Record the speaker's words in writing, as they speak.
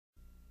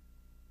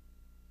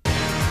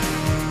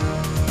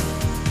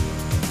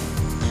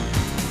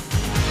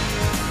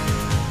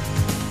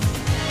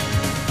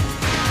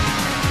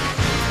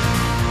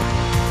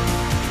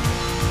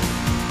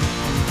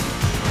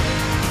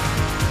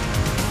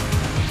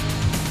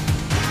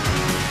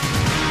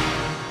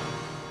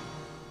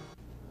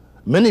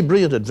Many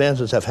brilliant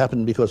advances have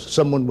happened because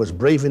someone was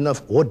brave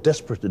enough or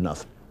desperate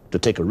enough to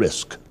take a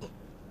risk.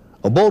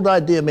 A bold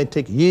idea may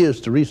take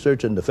years to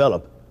research and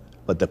develop,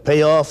 but the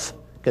payoff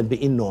can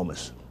be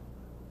enormous.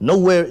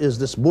 Nowhere is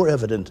this more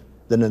evident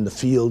than in the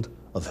field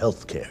of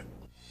healthcare.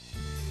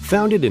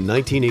 Founded in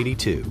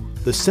 1982,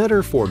 the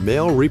Center for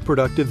Male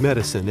Reproductive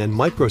Medicine and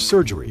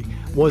Microsurgery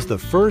was the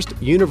first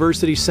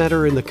university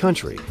center in the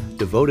country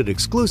devoted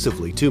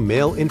exclusively to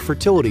male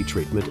infertility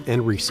treatment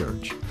and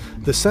research.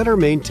 The center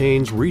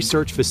maintains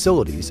research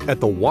facilities at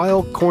the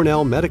Weill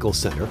Cornell Medical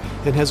Center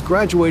and has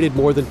graduated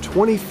more than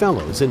 20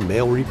 fellows in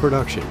male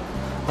reproduction.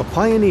 A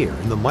pioneer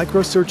in the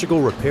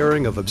microsurgical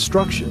repairing of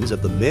obstructions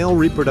of the male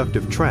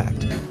reproductive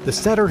tract, the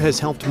center has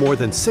helped more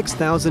than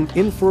 6,000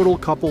 infertile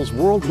couples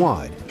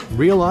worldwide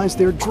realize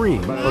their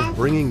dream of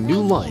bringing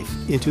new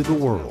life into the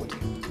world.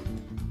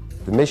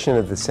 The mission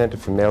of the Center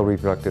for Male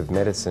Reproductive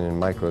Medicine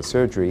and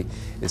Microsurgery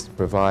is to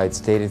provide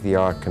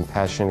state-of-the-art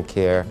compassionate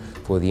care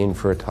for the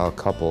infertile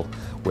couple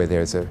where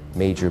there's a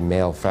major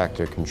male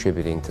factor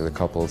contributing to the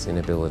couple's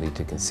inability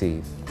to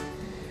conceive.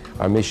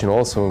 Our mission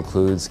also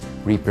includes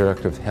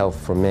reproductive health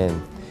for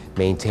men,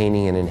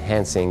 maintaining and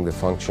enhancing the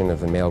function of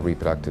the male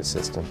reproductive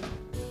system.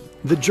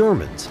 The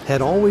Jermyns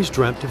had always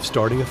dreamt of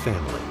starting a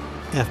family.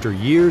 After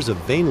years of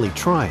vainly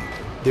trying,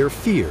 their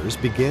fears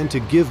began to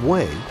give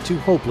way to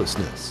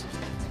hopelessness.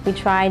 We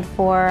tried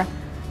for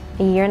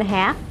a year and a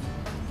half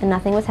and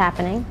nothing was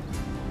happening.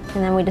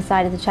 And then we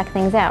decided to check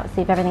things out,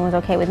 see if everything was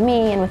okay with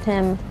me and with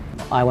him.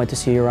 I went to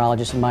see a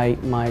urologist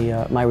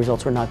and my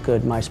results were not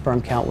good. My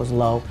sperm count was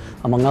low,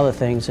 among other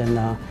things, and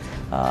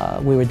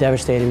we were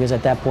devastated because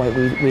at that point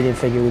we didn't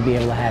figure we'd be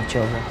able to have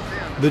children.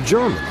 The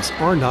Jermyns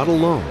are not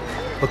alone.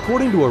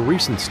 According to a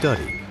recent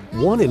study,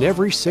 1 in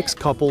every 6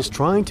 couples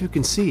trying to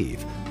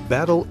conceive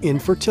battle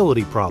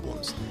infertility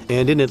problems.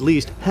 And in at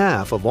least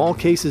half of all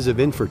cases of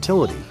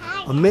infertility,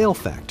 a male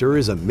factor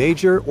is a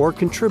major or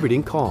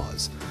contributing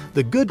cause.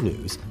 The good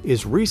news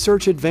is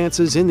research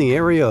advances in the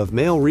area of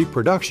male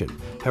reproduction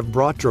have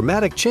brought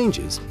dramatic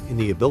changes in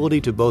the ability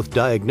to both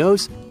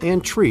diagnose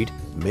and treat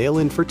male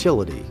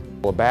infertility.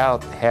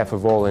 About half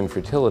of all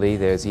infertility,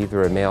 there's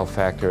either a male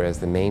factor as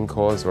the main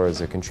cause or as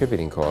a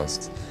contributing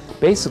cause.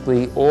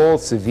 Basically, all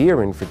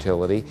severe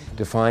infertility,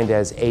 defined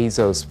as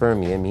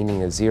azoospermia,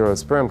 meaning a 0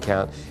 sperm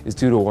count, is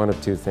due to one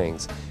of 2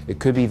 things. It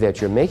could be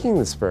that you're making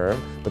the sperm,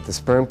 but the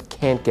sperm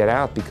can't get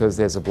out because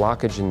there's a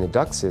blockage in the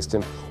duct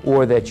system,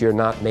 or that you're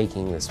not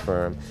making the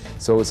sperm.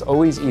 So it's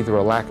always either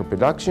a lack of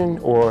production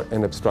or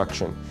an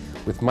obstruction.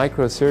 With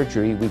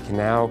microsurgery, we can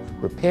now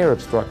repair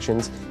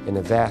obstructions in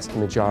a vast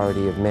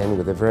majority of men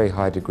with a very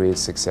high degree of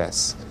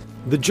success.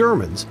 The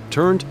Jermyns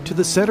turned to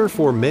the Center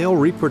for Male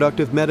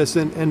Reproductive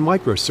Medicine and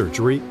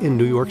Microsurgery in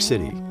New York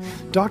City.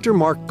 Dr.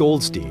 Marc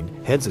Goldstein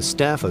heads a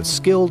staff of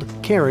skilled,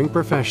 caring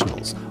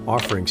professionals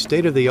offering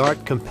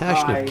state-of-the-art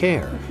compassionate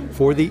care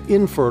for the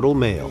infertile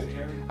male.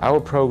 Our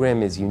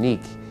program is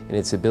unique in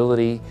its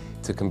ability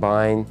to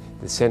combine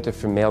the Center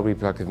for Male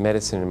Reproductive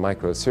Medicine and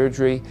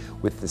Microsurgery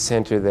with the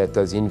center that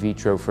does in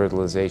vitro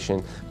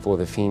fertilization for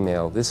the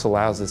female. This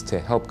allows us to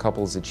help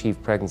couples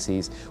achieve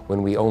pregnancies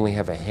when we only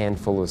have a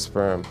handful of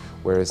sperm,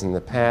 whereas in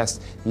the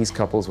past, these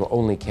couples were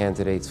only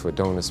candidates for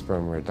donor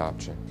sperm or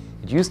adoption.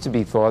 It used to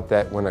be thought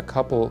that when a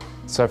couple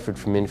suffered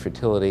from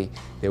infertility,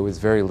 there was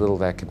very little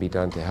that could be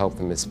done to help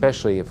them,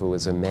 especially if it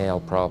was a male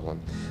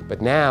problem.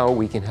 But now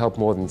we can help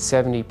more than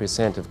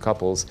 70% of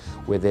couples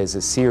where there's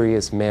a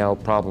serious male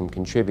problem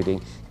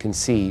contributing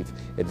conceive.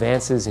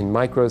 Advances in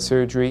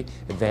microsurgery,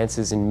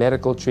 advances in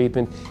medical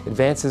treatment,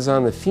 advances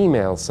on the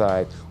female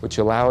side, which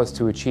allow us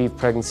to achieve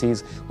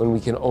pregnancies when we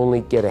can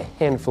only get a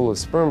handful of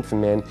sperm from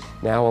men,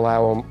 now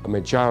allow a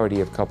majority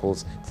of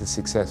couples to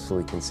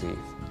successfully conceive.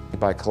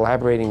 By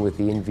collaborating with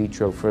the in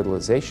vitro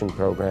fertilization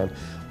program,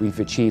 we've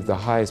achieved the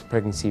highest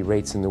pregnancy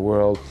rates in the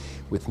world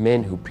with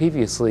men who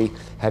previously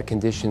had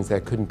conditions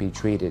that couldn't be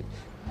treated.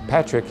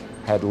 Patrick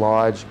had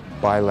large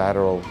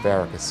bilateral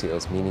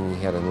varicoceles, meaning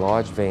he had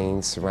enlarged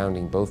veins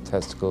surrounding both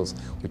testicles,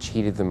 which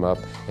heated them up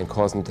and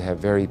caused him to have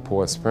very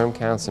poor sperm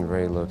counts and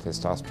very low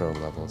testosterone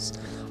levels.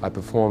 I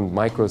performed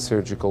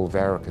microsurgical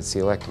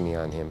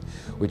varicocelectomy on him,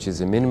 which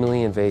is a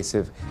minimally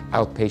invasive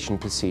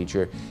outpatient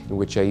procedure in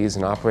which I use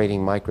an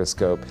operating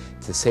microscope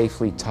to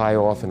safely tie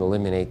off and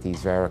eliminate these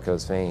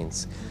varicose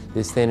veins.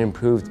 This then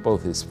improved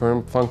both his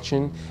sperm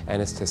function and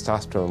his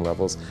testosterone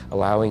levels,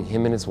 allowing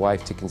him and his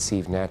wife to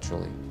conceive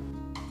naturally.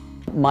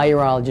 My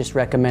urologist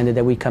recommended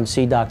that we come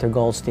see Dr.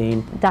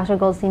 Goldstein. Dr.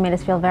 Goldstein made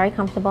us feel very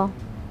comfortable.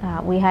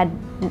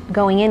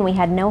 Going in, we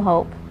had no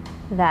hope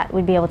that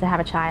we'd be able to have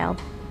a child.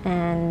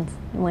 And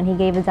when he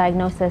gave the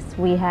diagnosis,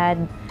 we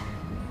had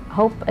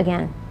hope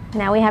again.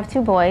 Now we have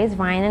 2 boys,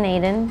 Ryan and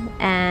Aiden,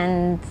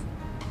 and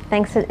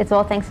it's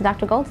all thanks to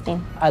Dr.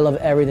 Goldstein. I love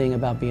everything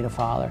about being a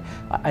father.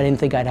 I didn't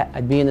think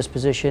I'd be in this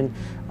position.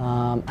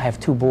 I have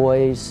 2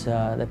 boys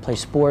that play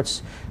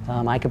sports.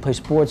 I can play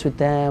sports with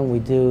them. We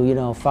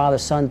do,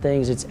 father-son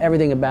things. It's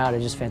everything about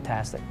it, just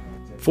fantastic.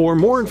 For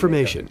more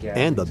information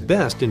and the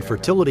best in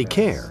fertility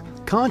care,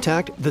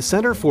 contact the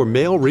Center for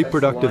Male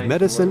Reproductive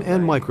Medicine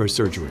and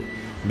Microsurgery.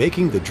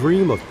 making the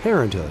dream of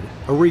parenthood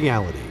a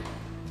reality.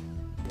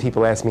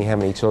 People ask me how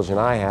many children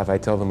I have. I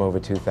tell them over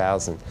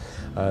 2,000.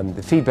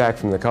 The feedback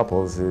from the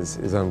couples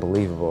is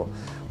unbelievable.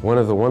 One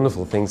of the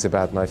wonderful things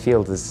about my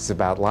field is it's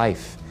about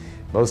life.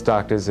 Most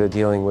doctors are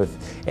dealing with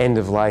end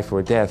of life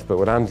or death, but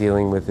what I'm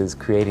dealing with is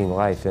creating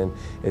life, and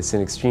it's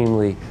an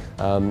extremely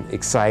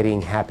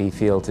exciting, happy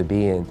field to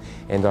be in,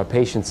 and our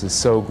patients are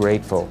so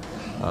grateful.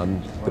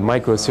 The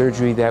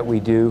microsurgery that we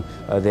do,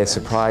 they're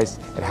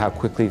surprised at how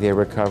quickly they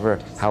recover,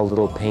 how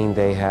little pain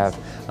they have,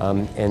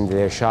 and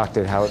they're shocked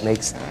at how it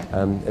makes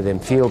them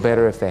feel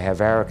better if they have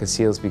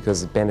varicoceles,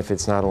 because it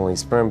benefits not only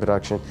sperm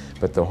production,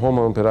 but the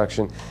hormone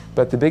production.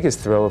 But the biggest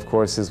thrill, of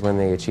course, is when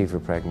they achieve a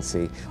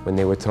pregnancy, when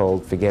they were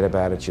told, forget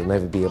about it, you'll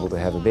never be able to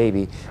have a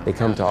baby. They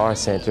come to our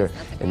center,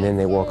 and then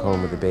they walk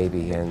home with a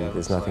baby, and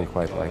there's nothing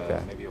quite like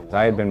that.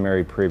 I had been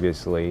married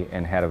previously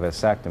and had a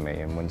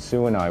vasectomy, and when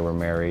Sue and I were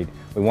married,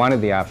 we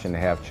wanted the option to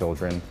have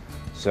children,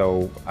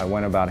 so I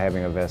went about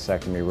having a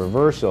vasectomy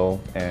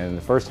reversal, and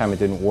the first time it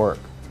didn't work.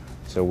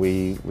 So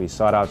we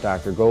sought out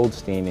Dr.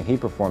 Goldstein, and he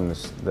performed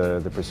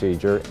the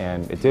procedure,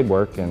 and it did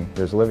work, and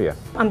here's Olivia.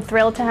 I'm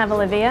thrilled to have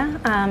Olivia.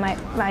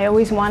 I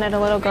always wanted a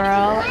little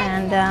girl,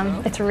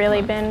 and it's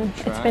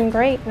been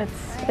great.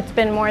 It's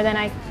been more than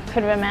I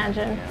could have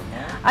imagined.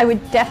 I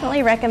would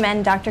definitely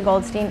recommend Dr.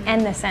 Goldstein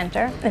and the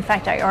center. In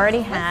fact, I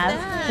already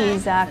have.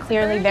 He's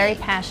clearly very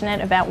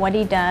passionate about what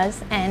he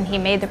does, and he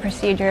made the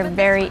procedure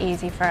very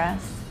easy for us.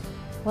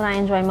 What I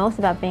enjoy most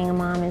about being a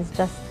mom is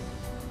just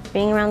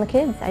being around the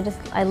kids.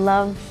 I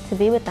love to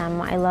be with them.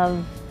 I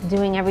love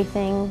doing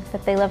everything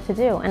that they love to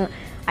do. And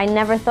I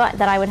never thought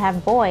that I would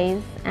have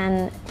boys,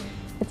 and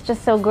it's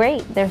just so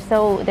great.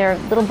 They're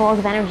little balls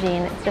of energy,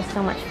 and it's just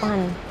so much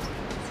fun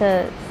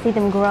to see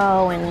them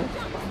grow and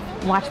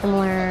watch them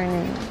learn,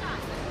 and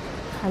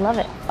I love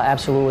it.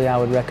 Absolutely, I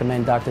would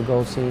recommend Dr.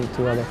 Goldstein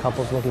to other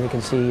couples looking to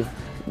conceive.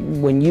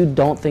 When you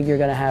don't think you're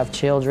going to have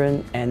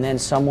children, and then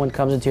someone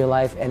comes into your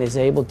life and is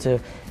able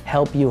to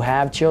help you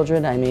have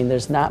children, I mean,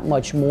 there's not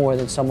much more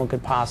than someone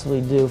could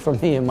possibly do for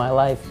me in my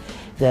life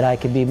that I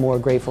could be more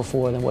grateful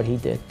for than what he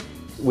did.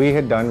 We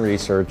had done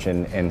research,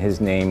 and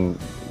his name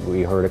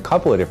we heard a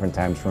couple of different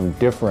times from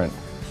different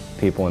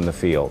people in the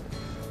field.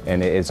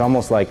 And it's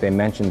almost like they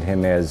mentioned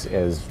him as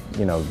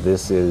you know,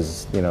 this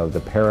is, you know, the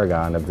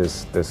paragon of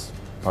this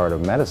part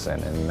of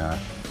medicine, and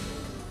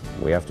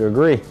we have to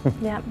agree.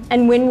 Yeah,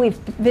 and when we've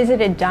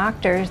visited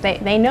doctors,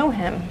 they know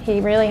him.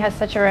 He really has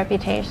such a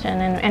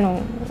reputation,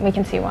 and we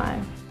can see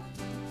why.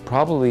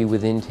 Probably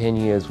within 10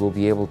 years we'll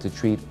be able to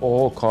treat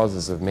all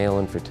causes of male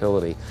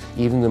infertility,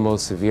 even the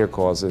most severe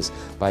causes,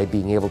 by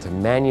being able to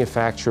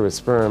manufacture a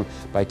sperm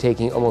by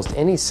taking almost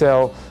any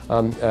cell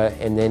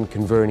and then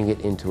converting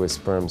it into a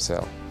sperm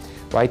cell.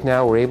 Right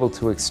now we're able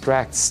to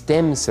extract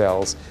stem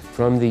cells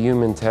from the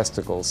human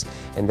testicles,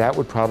 and that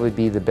would probably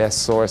be the best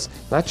source,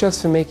 not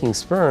just for making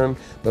sperm,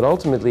 but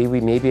ultimately we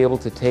may be able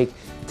to take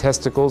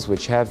testicles,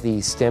 which have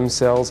these stem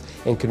cells,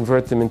 and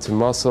convert them into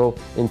muscle,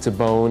 into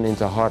bone,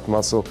 into heart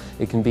muscle.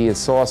 It can be a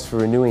source for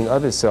renewing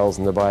other cells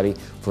in the body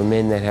for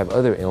men that have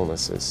other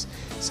illnesses.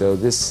 So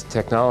this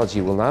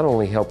technology will not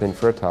only help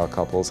infertile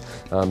couples,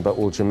 but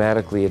will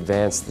dramatically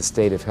advance the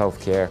state of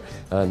health care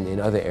in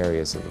other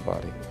areas of the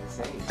body.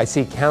 I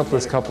see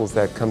countless couples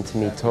that come to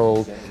me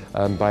told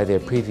by their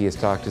previous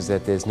doctors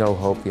that there's no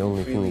hope, the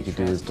only thing we could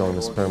do is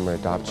donor sperm or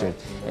adoption.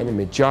 And the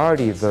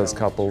majority of those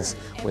couples,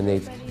 when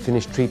they've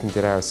finished treatment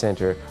at our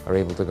center, are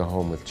able to go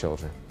home with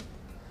children.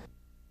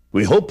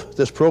 We hope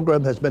this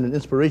program has been an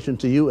inspiration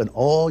to you and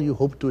all you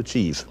hope to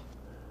achieve.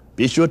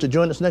 Be sure to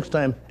join us next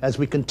time as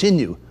we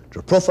continue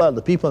to profile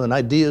the people and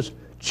ideas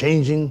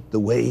changing the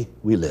way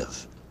we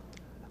live.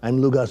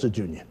 I'm Lou Garza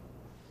Jr.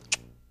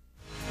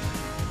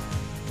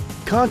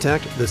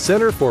 Contact the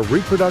Center for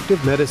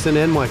Reproductive Medicine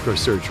and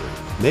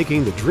Microsurgery,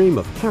 making the dream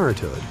of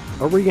parenthood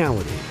a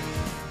reality.